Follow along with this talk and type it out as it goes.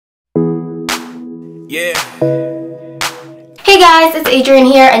Yeah. Hey guys, it's Adrienne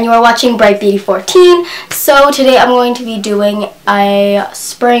here and you are watching BrightBeauty14. So today I'm going to be doing a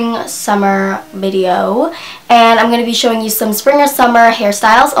spring summer video and I'm going to be showing you some spring or summer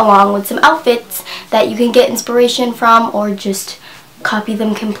hairstyles along with some outfits that you can get inspiration from or just copy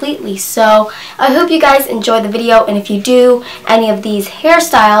them completely. So I hope you guys enjoy the video, and if you do any of these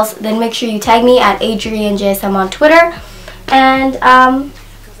hairstyles, then make sure you tag me at adrienne.jsm on Twitter and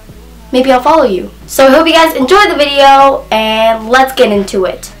maybe I'll follow you. So I hope you guys enjoy the video and let's get into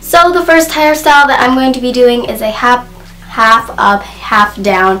it. So the first hairstyle that I'm going to be doing is a half up, half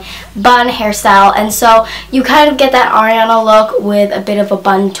down bun hairstyle, and so you kind of get that Ariana look with a bit of a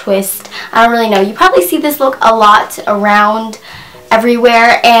bun twist. I don't really know. You probably see this look a lot around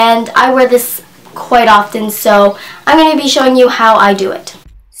everywhere and I wear this quite often, so I'm going to be showing you how I do it.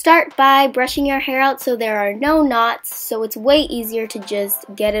 Start by brushing your hair out so there are no knots, so it's way easier to just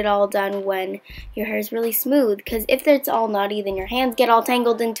get it all done when your hair is really smooth, because if it's all knotty then your hands get all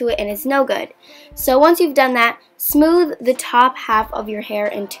tangled into it and it's no good. So once you've done that, smooth the top half of your hair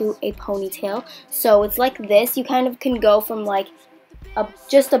into a ponytail. So it's like this. You kind of can go from like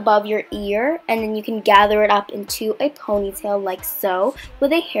just above your ear, and then you can gather it up into a ponytail like so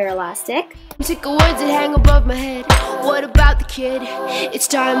with a hair elastic. Sick of words that hang above my head. What about the kid? It's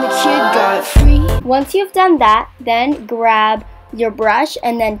time the kid got free. Once you've done that, then grab your brush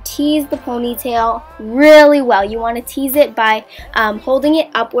and then tease the ponytail really well. You want to tease it by holding it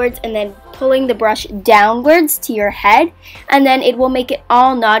upwards and then pulling the brush downwards to your head, and then it will make it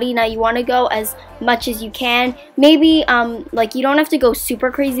all knotty. Now you want to go as much as you can. Maybe like you don't have to go super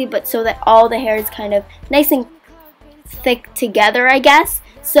crazy, but so that all the hair is kind of nice and thick together, I guess.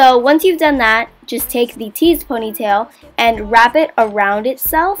 So once you've done that, just take the teased ponytail and wrap it around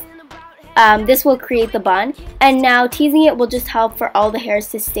itself. This will create the bun, and now teasing it will just help for all the hairs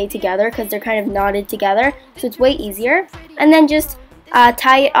to stay together because they're kind of knotted together, so it's way easier. And then just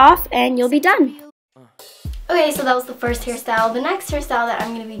tie it off and you'll be done. Okay, so that was the first hairstyle. The next hairstyle that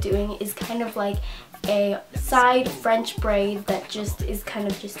I'm going to be doing is kind of like a side French braid that just is kind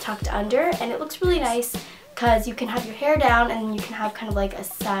of just tucked under, and it looks really nice because you can have your hair down and then you can have kind of like a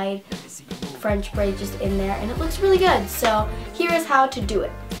side French braid just in there, and it looks really good. So here is how to do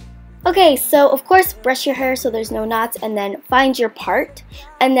it. Okay, so of course brush your hair so there's no knots, and then find your part,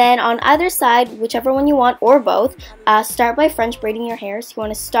 and then on either side, whichever one you want or both, start by French braiding your hair. So you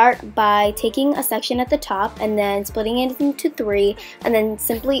want to start by taking a section at the top and then splitting it into 3, and then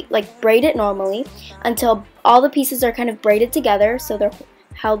simply like braid it normally until all the pieces are kind of braided together so they're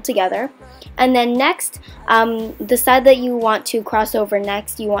held together. And then next, the side that you want to cross over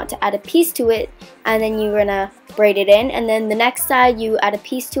next, you want to add a piece to it, and then you're gonna braid it in. And then the next side, you add a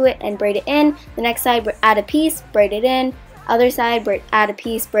piece to it and braid it in. The next side, add a piece, braid it in. Other side, add a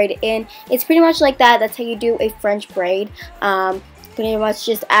piece, braid it in. It's pretty much like that. That's how you do a French braid. Pretty much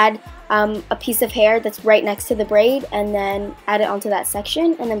just add a piece of hair that's right next to the braid, and then add it onto that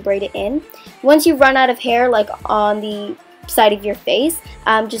section, and then braid it in. Once you run out of hair, like on the side of your face,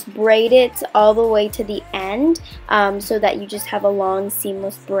 just braid it all the way to the end, so that you just have a long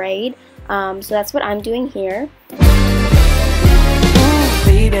seamless braid. So that's what I'm doing here.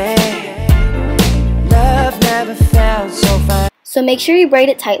 So make sure you braid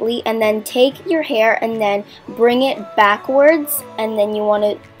it tightly, and then take your hair and then bring it backwards, and then you want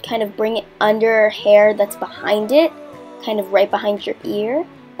to kind of bring it under hair that's behind it, kind of right behind your ear.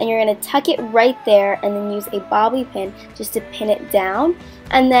 And you're going to tuck it right there and then use a bobby pin just to pin it down.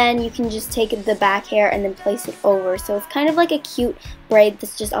 And then you can just take the back hair and then place it over. So it's kind of like a cute braid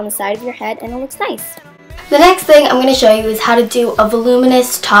that's just on the side of your head, and it looks nice. The next thing I'm going to show you is how to do a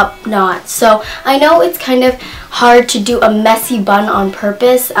voluminous top knot. So I know it's kind of hard to do a messy bun on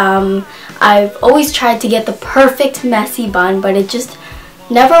purpose. I've always tried to get the perfect messy bun, but it just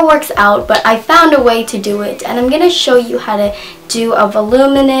never works out, but I found a way to do it, and I'm going to show you how to do a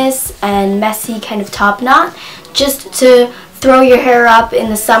voluminous and messy kind of top knot, just to throw your hair up in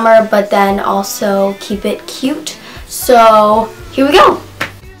the summer but then also keep it cute. So here we go.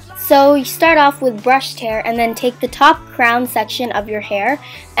 So you start off with brushed hair, and then take the top crown section of your hair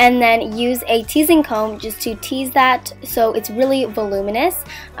and then use a teasing comb just to tease that so it's really voluminous.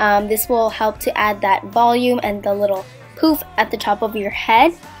 This will help to add that volume and the little poof at the top of your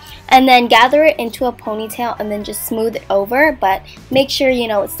head, and then gather it into a ponytail and then just smooth it over, but make sure you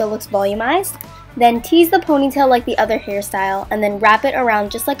know it still looks volumized. Then tease the ponytail like the other hairstyle and then wrap it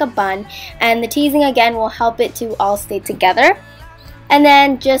around just like a bun, and the teasing again will help it to all stay together. And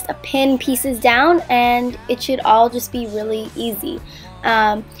then just pin pieces down and it should all just be really easy.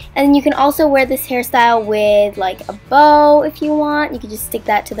 And then you can also wear this hairstyle with like a bow if you want. You can just stick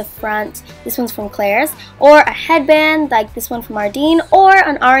that to the front. This one's from Claire's. Or a headband like this one from Ardeen. Or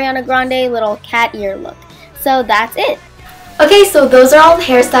an Ariana Grande little cat ear look. So that's it. Okay, so those are all the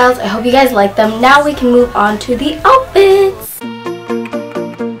hairstyles. I hope you guys like them. Now we can move on to the outfits.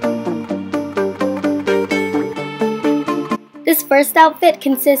 This first outfit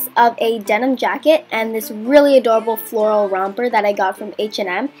consists of a denim jacket and this really adorable floral romper that I got from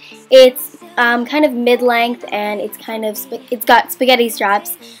H&M. It's kind of mid-length and it's got spaghetti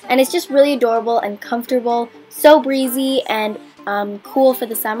straps, and it's just really adorable and comfortable, so breezy and cool for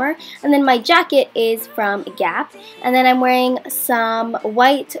the summer. And then my jacket is from Gap, and then I'm wearing some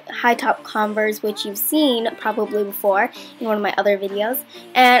white high top Converse, which you've seen probably before in one of my other videos,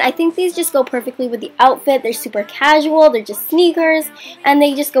 and I think these just go perfectly with the outfit. They're super casual, they're just sneakers, and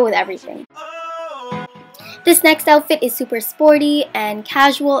they just go with everything. This next outfit is super sporty and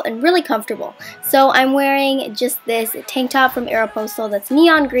casual and really comfortable. So I'm wearing just this tank top from Aeropostale that's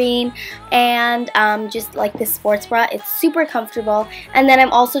neon green, and just like this sports bra. It's super comfortable. And then I'm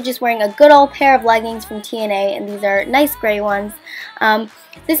also just wearing a good old pair of leggings from TNA, and these are nice gray ones.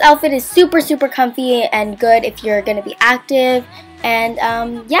 This outfit is super comfy and good if you're going to be active. And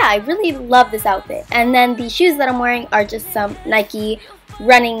yeah, I really love this outfit. And then the shoes that I'm wearing are just some Nike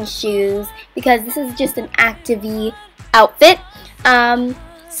running shoes because this is just an active-y outfit.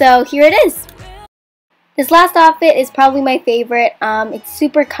 So here it is. This last outfit is probably my favorite. It's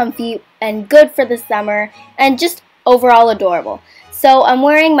super comfy and good for the summer and just overall adorable. So I'm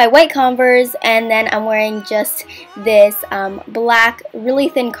wearing my white Converse, and then I'm wearing just this black really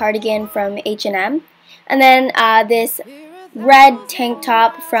thin cardigan from H&M, and then this red tank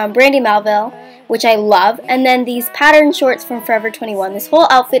top from Brandy Melville, which I love, and then these pattern shorts from Forever 21. This whole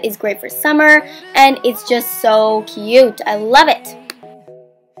outfit is great for summer, and it's just so cute. I love it.